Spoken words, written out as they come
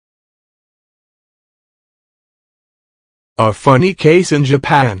A funny case in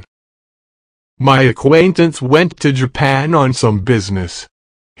Japan. My acquaintance went to Japan on some business.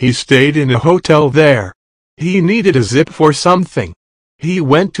 He stayed in a hotel there. He needed a zip for something. He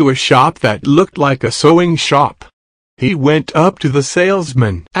went to a shop that looked like a sewing shop. He went up to the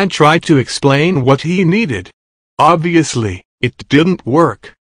salesman and tried to explain what he needed. Obviously, it didn't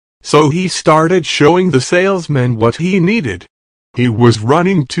work. So he started showing the salesman what he needed. He was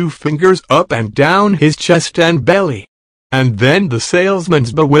running 2 fingers up and down his chest and belly. And then the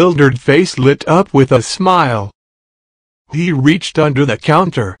salesman's bewildered face lit up with a smile. He reached under the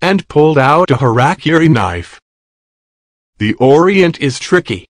counter and pulled out a harakiri knife. The Orient is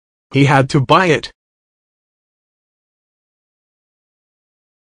tricky. He had to buy it.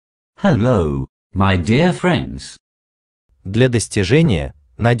 Hello, my dear friends. Для достижения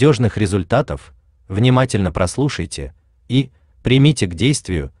надежных результатов внимательно прослушайте и примите к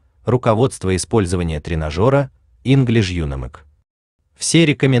действию руководство использования тренажера English. Все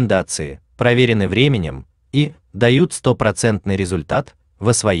рекомендации проверены временем и дают 100% результат в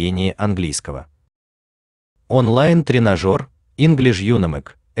освоении английского. Онлайн-тренажер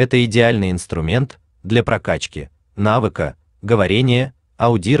English – это идеальный инструмент для прокачки навыка, говорения,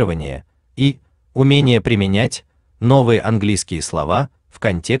 аудирования и умения применять новые английские слова в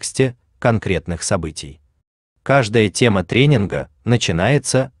контексте конкретных событий. Каждая тема тренинга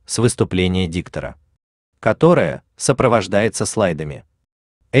начинается с выступления диктора, которое сопровождается слайдами.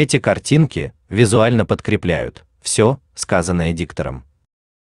 Эти картинки визуально подкрепляют все, сказанное диктором.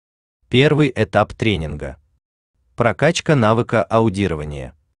 Первый этап тренинга. Прокачка навыка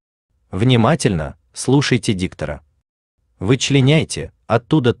аудирования. Внимательно слушайте диктора. Вычленяйте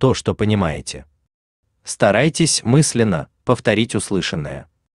оттуда то, что понимаете. Старайтесь мысленно повторить услышанное.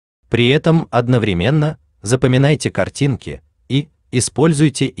 При этом одновременно запоминайте картинки и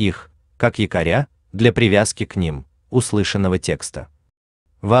используйте их как якоря для привязки к ним услышанного текста.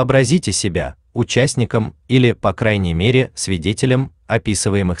 Вообразите себя участником или, по крайней мере, свидетелем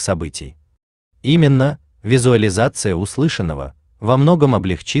описываемых событий. Именно визуализация услышанного во многом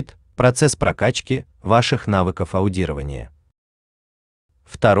облегчит процесс прокачки ваших навыков аудирования.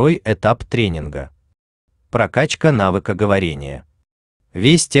 Второй этап тренинга. Прокачка навыка говорения.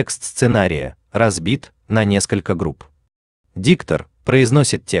 Весь текст сценария разбит на несколько групп. Диктор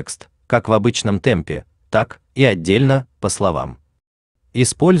произносит текст как в обычном темпе, так и отдельно по словам.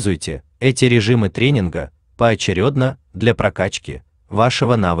 Используйте эти режимы тренинга поочередно для прокачки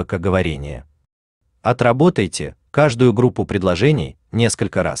вашего навыка говорения. Отработайте каждую группу предложений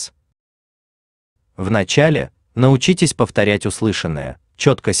несколько раз. Вначале научитесь повторять услышанное,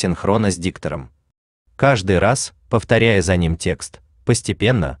 четко синхронно с диктором. Каждый раз, повторяя за ним текст,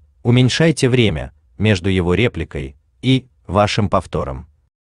 постепенно уменьшайте время между его репликой и вашим повтором.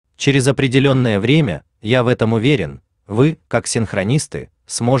 Через определенное время, я в этом уверен, вы, как синхронисты,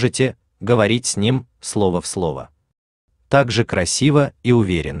 сможете говорить с ним слово в слово. Так же красиво и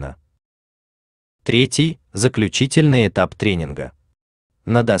уверенно. Третий, заключительный этап тренинга.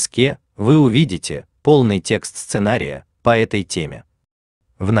 На доске вы увидите полный текст сценария по этой теме.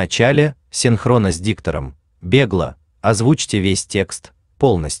 Вначале, синхронно с диктором, бегло озвучьте весь текст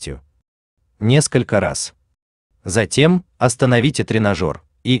полностью. Несколько раз. Затем остановите тренажер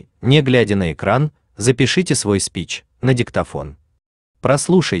и, не глядя на экран, запишите свой спич на диктофон.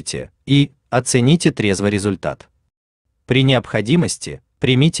 Прослушайте и оцените трезво результат. При необходимости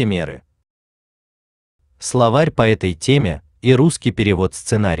примите меры. Словарь по этой теме и русский перевод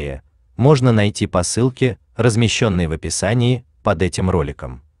сценария можно найти по ссылке, размещенной в описании под этим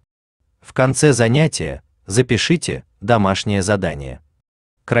роликом. В конце занятия запишите домашнее задание.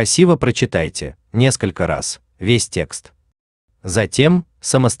 Красиво прочитайте несколько раз весь текст. Затем,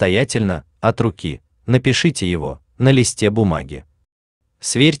 самостоятельно, от руки, напишите его на листе бумаги.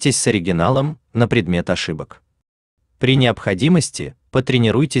 Сверьтесь с оригиналом на предмет ошибок. При необходимости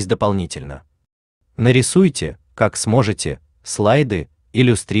потренируйтесь дополнительно. Нарисуйте, как сможете, слайды,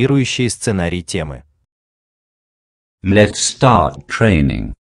 иллюстрирующие сценарий темы. Let's start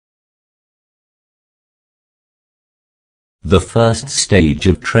training. The first stage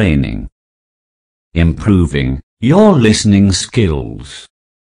of training. Improving your listening skills.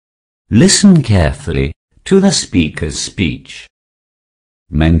 Listen carefully to the speaker's speech.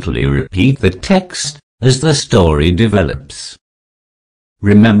 Mentally repeat the text as the story develops.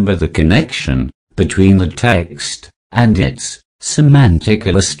 Remember the connection between the text and its semantic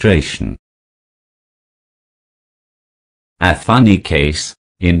illustration. A funny case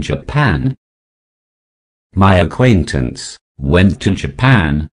in Japan. My acquaintance went to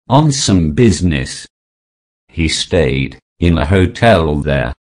Japan on some business. He stayed in a hotel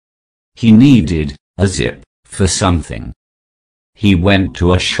there. He needed a zip for something. He went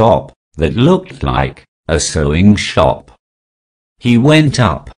to a shop that looked like a sewing shop. He went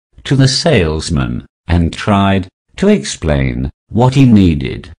up to the salesman and tried to explain what he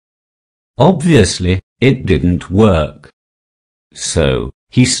needed. Obviously, it didn't work. So,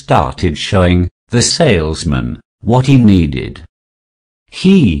 he started showing the salesman what he needed.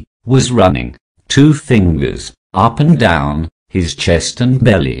 He was running 2 fingers up and down his chest and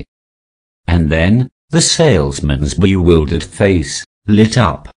belly. And then, the salesman's bewildered face lit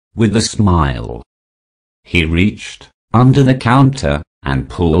up with a smile. He reached under the counter and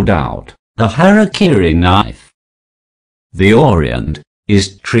pulled out a harakiri knife. The orient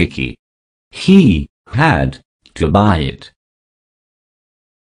is tricky. He had to buy it.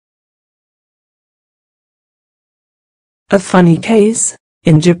 A funny case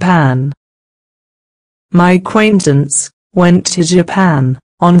in Japan. My acquaintance went to Japan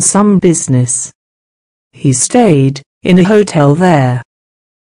on some business. He stayed in a hotel there.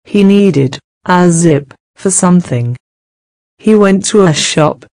 He needed a zip for something. He went to a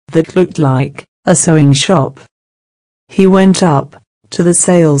shop that looked like a sewing shop. He went up to the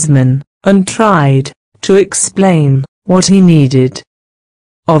salesman and tried to explain what he needed.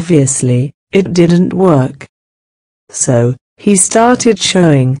 Obviously, it didn't work. So, he started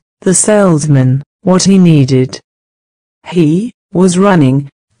showing the salesman what he needed. He was running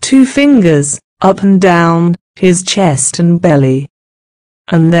 2 fingers up and down his chest and belly.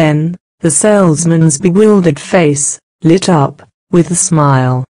 And then, the salesman's bewildered face lit up with a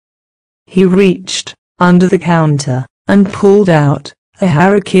smile. He reached under the counter and pulled out a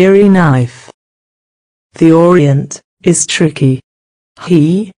harakiri knife. The orient is tricky.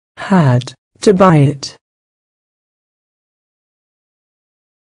 He had to buy it.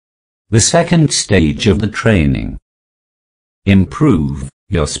 The second stage of the training. Improve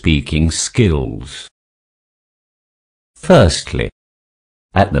your speaking skills. Firstly,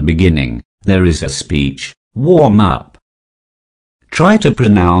 at the beginning, there is a speech warm-up. Try to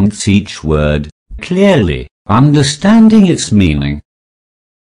pronounce each word clearly, understanding its meaning.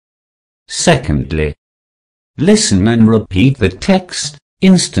 Secondly, listen and repeat the text,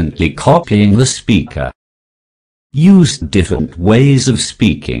 instantly copying the speaker. Use different ways of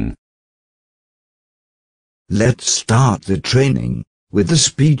speaking. Let's start the training with the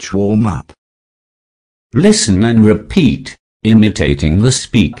speech warm-up. Listen and repeat, imitating the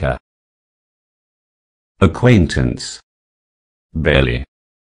speaker. Acquaintance. Belly.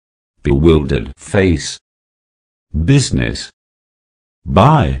 Bewildered face. Business.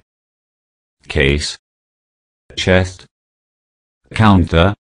 Buy. Case. Chest.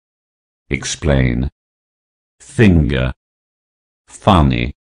 Counter. Explain. Finger.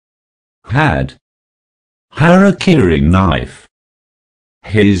 Funny. Had. Harakiri knife.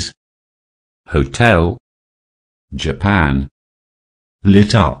 His. Hotel. Japan.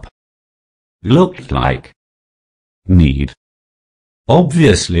 Lit up. Looked like. Need.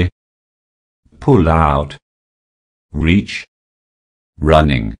 Obviously. Pull out. Reach.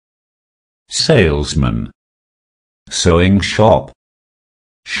 Running. Salesman. Sewing shop.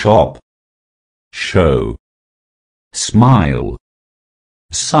 Shop. Show. Smile.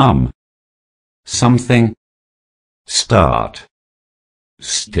 Some. Something. Start.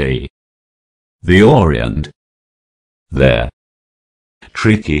 Stay. The orient. There.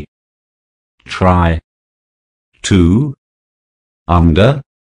 Tricky. Try. To. Under.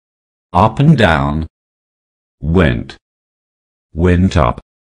 Up and down. Went. Went up.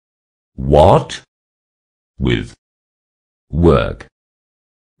 What? With. Work.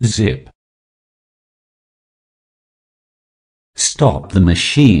 Zip. Stop the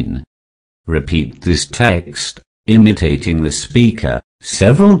machine. Repeat this text, imitating the speaker,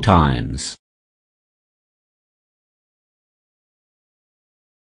 several times.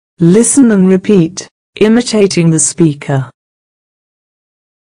 Listen and repeat, imitating the speaker.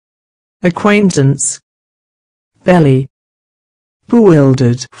 Acquaintance. Belly.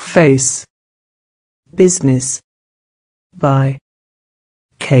 Bewildered face. Business. Buy.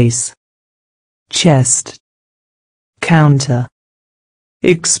 Case. Chest. Counter.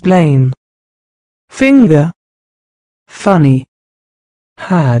 Explain. Finger. Funny.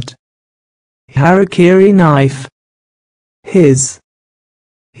 Had. Harakiri knife. His.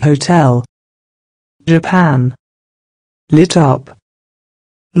 Hotel. Japan. Lit up.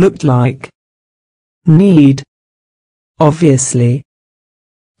 Looked like. Need. Obviously.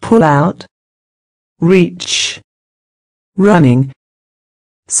 Pull out. Reach. Running.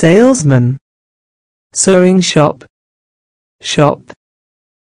 Salesman. Sewing shop. Shop.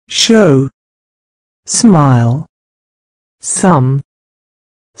 Show. Smile. Some.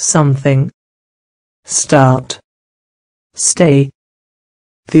 Something. Start. stay,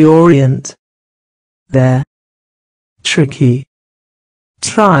 the orient, there, tricky,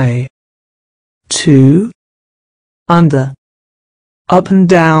 try, to, under, up and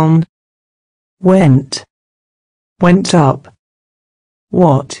down, went up,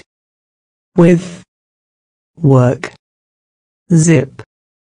 what, with, work, zip.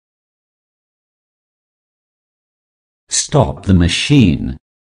 Stop the machine.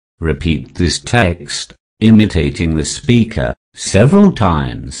 Repeat this text, imitating the speaker, several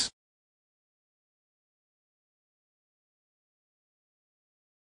times.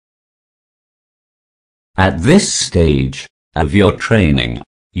 At this stage of your training,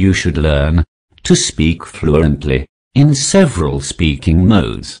 you should learn to speak fluently in several speaking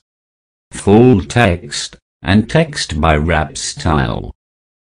modes: full text and text by rap style.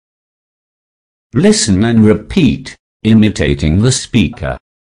 Listen and repeat, imitating the speaker.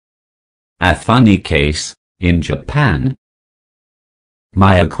 A funny case in Japan.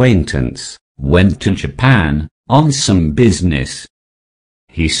 My acquaintance went to Japan on some business.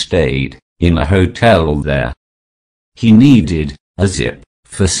 He stayed in a hotel there. He needed a zip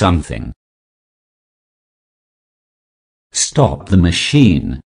for something. Stop the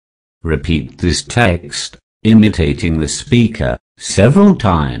machine. Repeat this text, imitating the speaker, several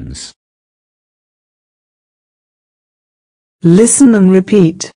times. Listen and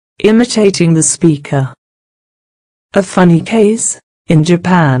repeat, imitating the speaker. A funny case in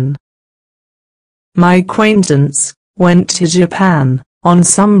Japan. My acquaintance went to Japan on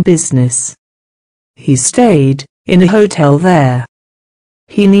some business. He stayed in a hotel there.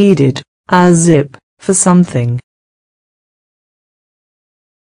 He needed a zip for something.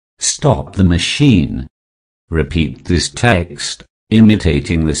 Stop the machine. Repeat this text,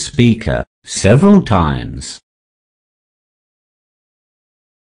 imitating the speaker, several times.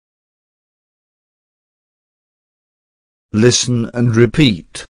 Listen and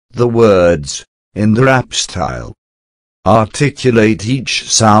repeat the words in the rap style. Articulate each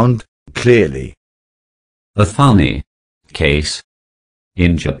sound clearly. A funny case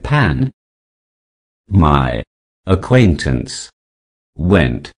in Japan. My acquaintance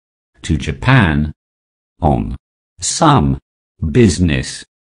went to Japan on some business.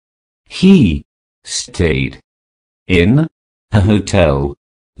 He stayed in a hotel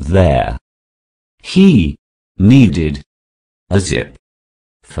there. He needed a zip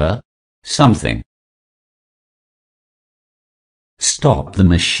for something. Stop the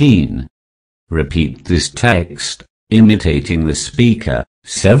machine. Repeat this text, imitating the speaker,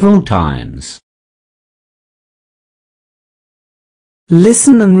 several times.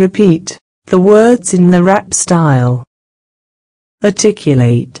 Listen and repeat the words in the rap style.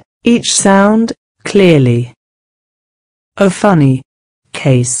 Articulate each sound clearly. A funny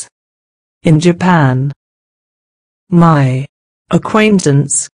case in Japan. My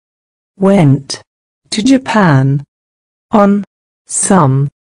acquaintance went to Japan on some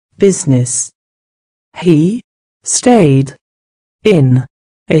business. He stayed in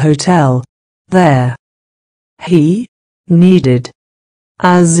a hotel there. He needed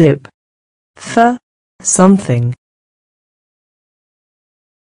a zip for something.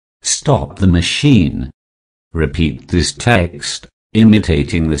 Stop the machine. Repeat this text,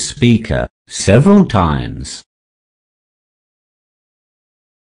 imitating the speaker, several times.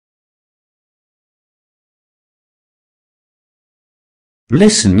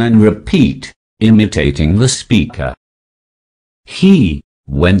 Listen and repeat, imitating the speaker. He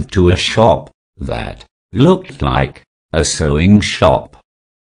went to a shop that looked like a sewing shop.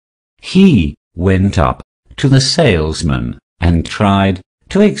 He went up to the salesman and tried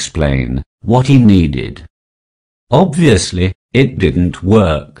to explain what he needed. Obviously, it didn't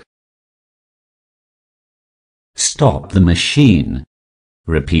work. Stop the machine.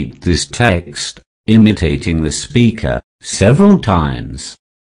 Repeat this text, imitating the speaker, several times.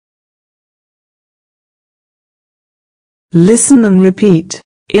 Listen and repeat,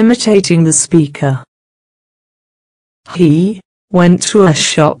 imitating the speaker. He went to a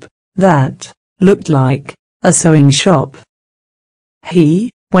shop that looked like a sewing shop.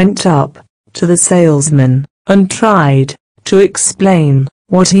 He went up to the salesman and tried to explain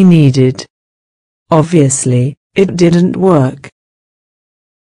what he needed. Obviously, it didn't work.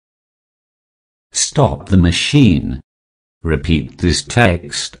 Stop the machine. Repeat this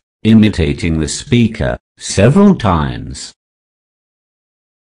text, imitating the speaker, several times.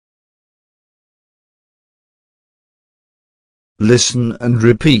 Listen and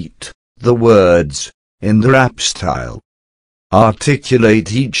repeat the words in the rap style.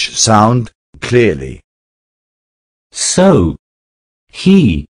 Articulate each sound clearly. So,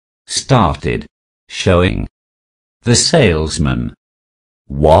 he started showing the salesman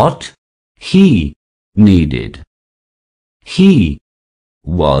what he needed. He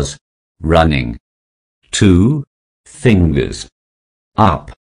was running 2 fingers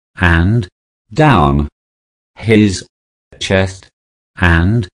up and down his chest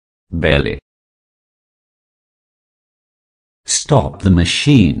and belly. Stop the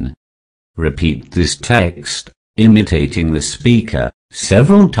machine. Repeat this text, imitating the speaker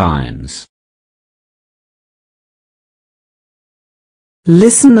several times.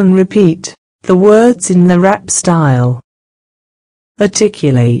 Listen and repeat the words in the rap style.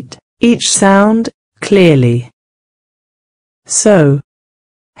 Articulate each sound clearly. So,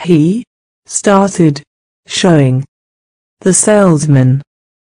 he started showing the salesman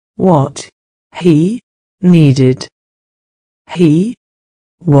what he needed. He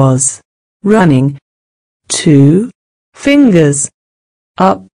was running 2 fingers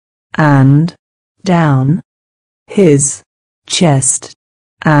up and down his chest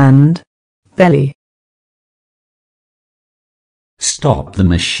and belly. Stop the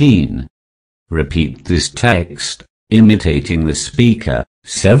machine. Repeat this text, imitating the speaker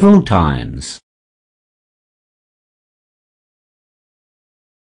several times.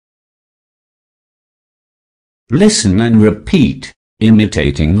 Listen and repeat,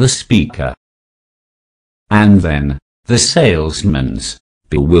 imitating the speaker. And then, the salesman's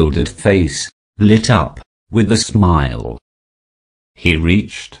bewildered face lit up with a smile. He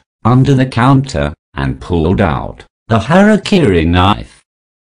reached under the counter and pulled out the harakiri knife.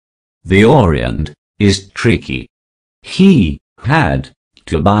 The orient is tricky. He had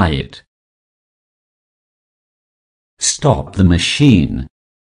to buy it. Stop the machine.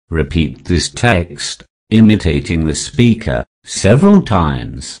 Repeat this text, imitating the speaker several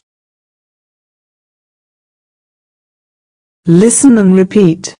times. Listen and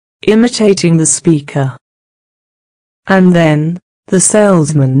repeat, imitating the speaker. And then, the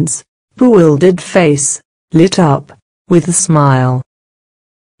salesman's bewildered face lit up with a smile.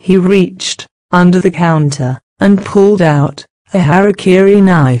 He reached under the counter and pulled out a harakiri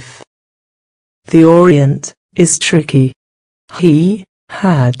knife. The orient is tricky. He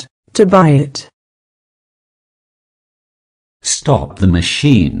had to buy it. Stop the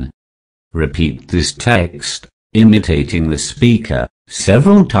machine. Repeat this text, imitating the speaker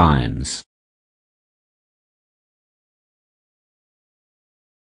several times.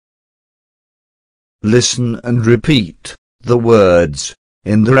 Listen and repeat the words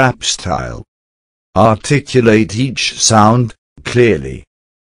in the rap style. Articulate each sound clearly.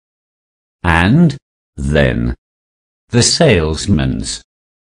 And then, the salesman's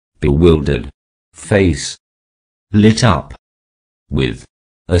bewildered face lit up with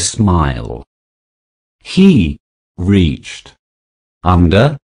a smile. He reached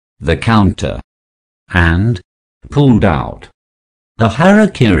under the counter and pulled out the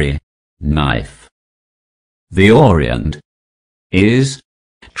harakiri knife. The orient is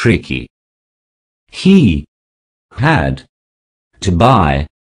tricky. He had to buy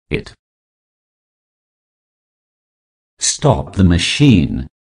it. Stop the machine.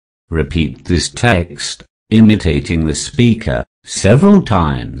 Repeat this text, imitating the speaker several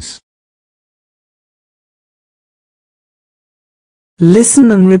times.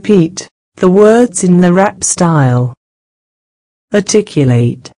 Listen and repeat the words in the rap style.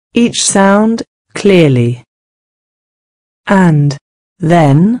 Articulate each sound clearly. And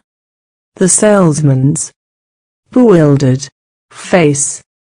then, the salesman's bewildered face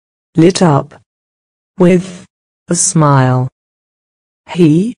lit up with a smile.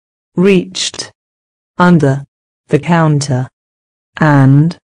 He reached under the counter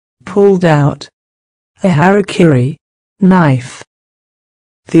and pulled out a harakiri knife.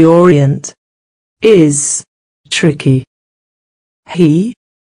 The orient is tricky. He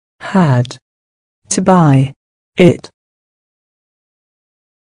had to buy it.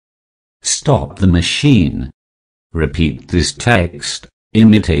 Stop the machine. Repeat this text,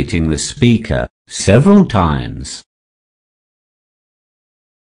 imitating the speaker several times.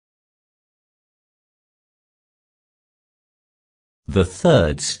 The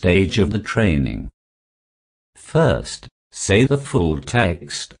third stage of the training. First, say the full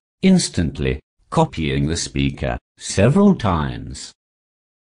text, instantly, copying the speaker several times.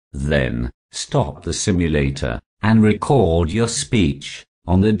 Then, stop the simulator and record your speech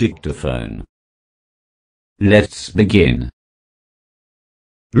on the dictaphone. Let's begin.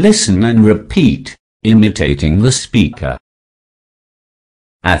 Listen and repeat, imitating the speaker.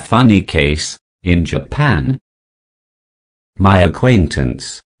 A funny case in Japan. My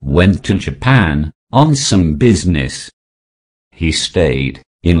acquaintance went to Japan on some business. He stayed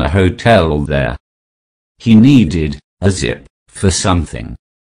in a hotel there. He needed a zip for something.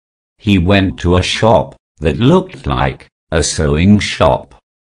 He went to a shop that looked like a sewing shop.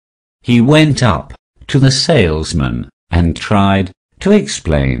 He went up to the salesman and tried to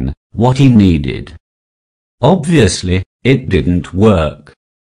explain what he needed. Obviously, it didn't work.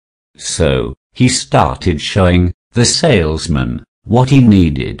 So, he started showing the salesman what he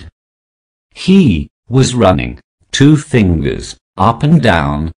needed. He was running 2 fingers up and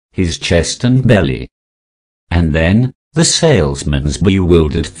down his chest and belly. And then, the salesman's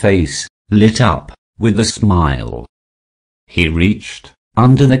bewildered face lit up with a smile. He reached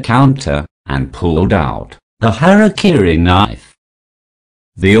under the counter and pulled out the harakiri knife.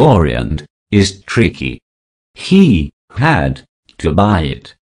 The Orient is tricky. He had to buy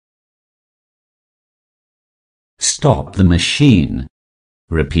it. Stop the machine.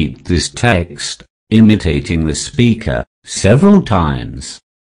 Repeat this text, imitating the speaker, several times.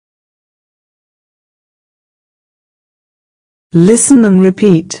 Listen and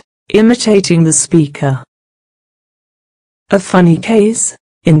repeat, imitating the speaker. A funny case,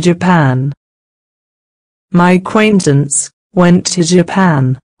 in Japan. My acquaintance went to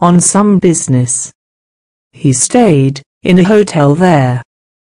Japan on some business. He stayed in a hotel there.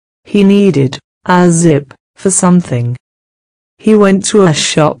 He needed a zip for something. He went to a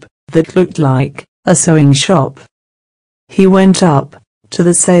shop that looked like a sewing shop. He went up to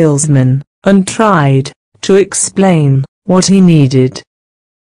the salesman and tried to explain what he needed.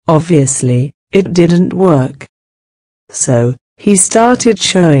 Obviously, it didn't work. So, he started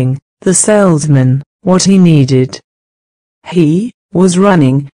showing the salesman what he needed. He was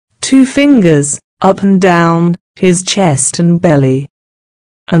running 2 fingers up and down his chest and belly.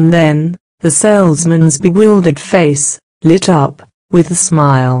 And then, the salesman's bewildered face lit up with a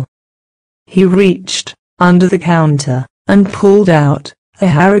smile. He reached under the counter and pulled out a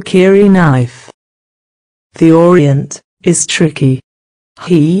harakiri knife. The Orient is tricky.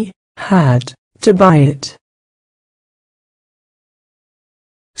 He had to buy it.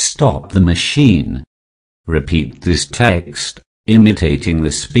 Stop the machine. Repeat this text, imitating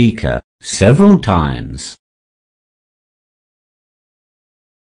the speaker, several times.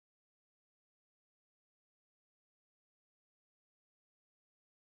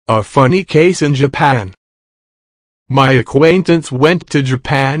 A funny case in Japan. My acquaintance went to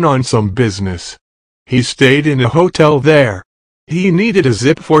Japan on some business. He stayed in a hotel there. He needed a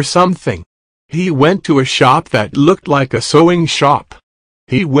zip for something. He went to a shop that looked like a sewing shop.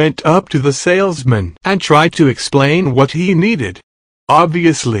 He went up to the salesman and tried to explain what he needed.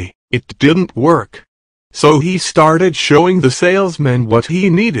 Obviously, it didn't work. So he started showing the salesman what he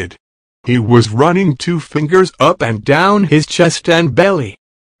needed. He was running 2 fingers up and down his chest and belly.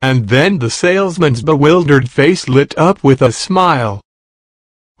 And then the salesman's bewildered face lit up with a smile.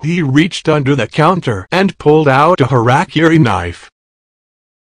 He reached under the counter and pulled out a harakiri knife.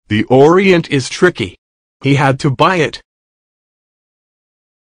 The Orient is tricky. He had to buy it.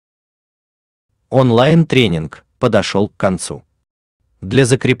 Онлайн-тренинг подошел к концу. Для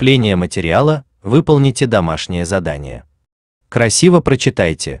закрепления материала выполните домашнее задание. Красиво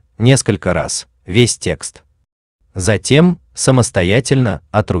прочитайте несколько раз весь текст. Затем, самостоятельно,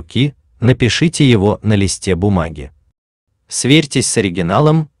 от руки, напишите его на листе бумаги. Сверьтесь с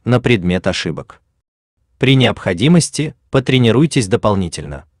оригиналом на предмет ошибок. При необходимости потренируйтесь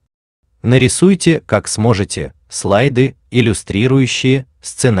дополнительно. Нарисуйте, как сможете, слайды, иллюстрирующие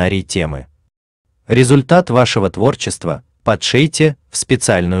сценарий темы. Результат вашего творчества подшейте в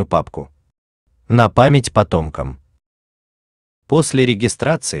специальную папку. На память потомкам. После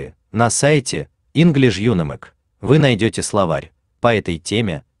регистрации на сайте English Unamag вы найдете словарь по этой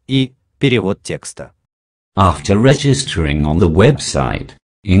теме и перевод текста. After registering on the website,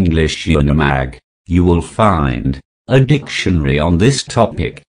 English Unamag, you will find a dictionary on this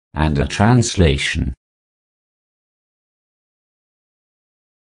topic and a translation.